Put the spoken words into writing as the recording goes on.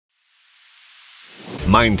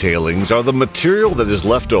Mine tailings are the material that is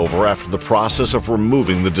left over after the process of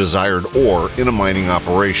removing the desired ore in a mining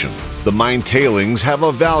operation. The mine tailings have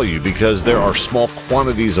a value because there are small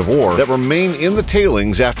quantities of ore that remain in the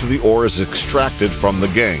tailings after the ore is extracted from the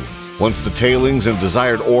gangue. Once the tailings and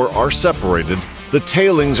desired ore are separated, the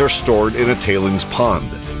tailings are stored in a tailings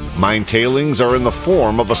pond. Mine tailings are in the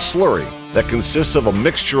form of a slurry that consists of a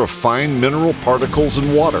mixture of fine mineral particles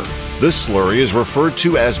and water. This slurry is referred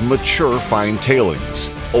to as mature fine tailings.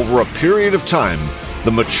 Over a period of time,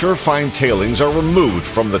 the mature fine tailings are removed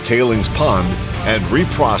from the tailings pond and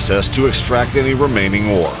reprocessed to extract any remaining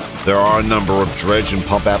ore. There are a number of dredge and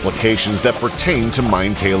pump applications that pertain to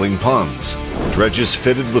mine tailing ponds. Dredges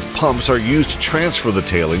fitted with pumps are used to transfer the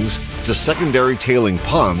tailings to secondary tailing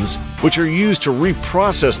ponds, which are used to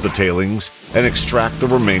reprocess the tailings and extract the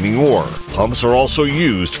remaining ore. Pumps are also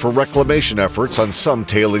used for reclamation efforts on some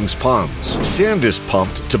tailings ponds. Sand is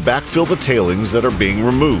pumped to backfill the tailings that are being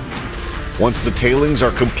removed. Once the tailings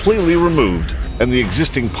are completely removed and the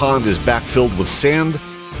existing pond is backfilled with sand,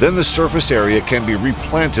 then the surface area can be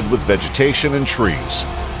replanted with vegetation and trees.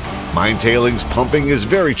 Mine tailings pumping is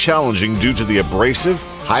very challenging due to the abrasive,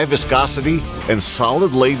 high viscosity, and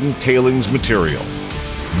solid-laden tailings material.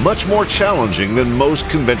 Much more challenging than most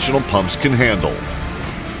conventional pumps can handle.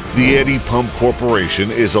 The EDDY Pump Corporation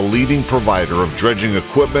is a leading provider of dredging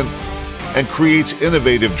equipment and creates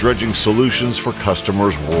innovative dredging solutions for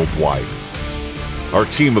customers worldwide. Our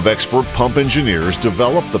team of expert pump engineers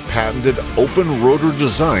developed the patented open rotor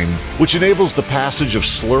design, which enables the passage of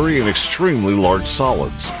slurry and extremely large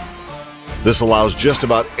solids. This allows just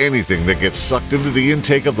about anything that gets sucked into the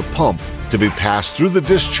intake of the pump to be passed through the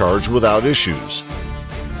discharge without issues.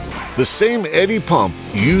 The same EDDY pump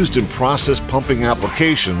used in process pumping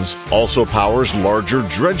applications also powers larger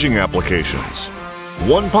dredging applications.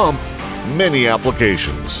 One pump, many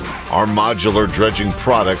applications. Our modular dredging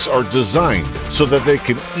products are designed so that they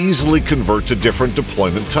can easily convert to different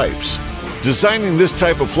deployment types. Designing this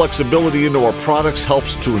type of flexibility into our products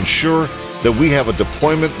helps to ensure that we have a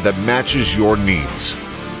deployment that matches your needs.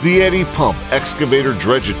 The EDDY Pump excavator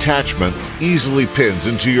dredge attachment easily pins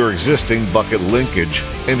into your existing bucket linkage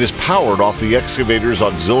and is powered off the excavator's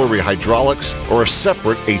auxiliary hydraulics or a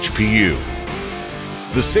separate HPU.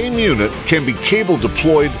 The same unit can be cable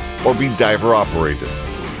deployed or be diver operated.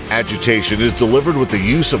 Agitation is delivered with the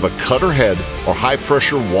use of a cutter head or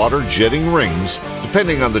high-pressure water jetting rings,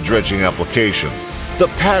 depending on the dredging application. The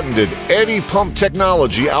patented EDDY Pump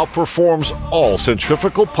technology outperforms all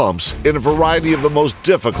centrifugal pumps in a variety of the most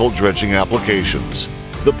difficult dredging applications.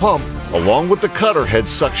 The pump, along with the cutter head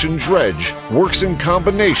suction dredge, works in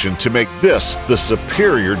combination to make this the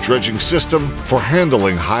superior dredging system for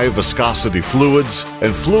handling high viscosity fluids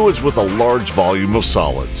and fluids with a large volume of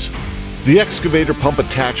solids. The excavator pump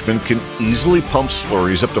attachment can easily pump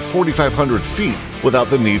slurries up to 4,500 feet without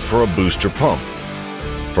the need for a booster pump.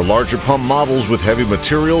 For larger pump models with heavy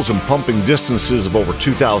materials and pumping distances of over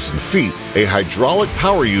 2,000 feet, a hydraulic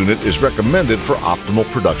power unit is recommended for optimal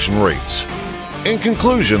production rates. In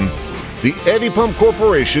conclusion, the EDDY Pump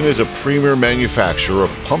Corporation is a premier manufacturer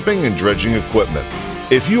of pumping and dredging equipment.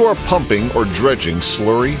 If you are pumping or dredging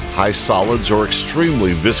slurry, high solids, or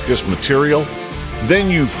extremely viscous material, then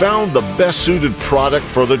you found the best suited product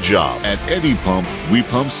for the job. At EDDY Pump, we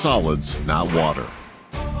pump solids, not water.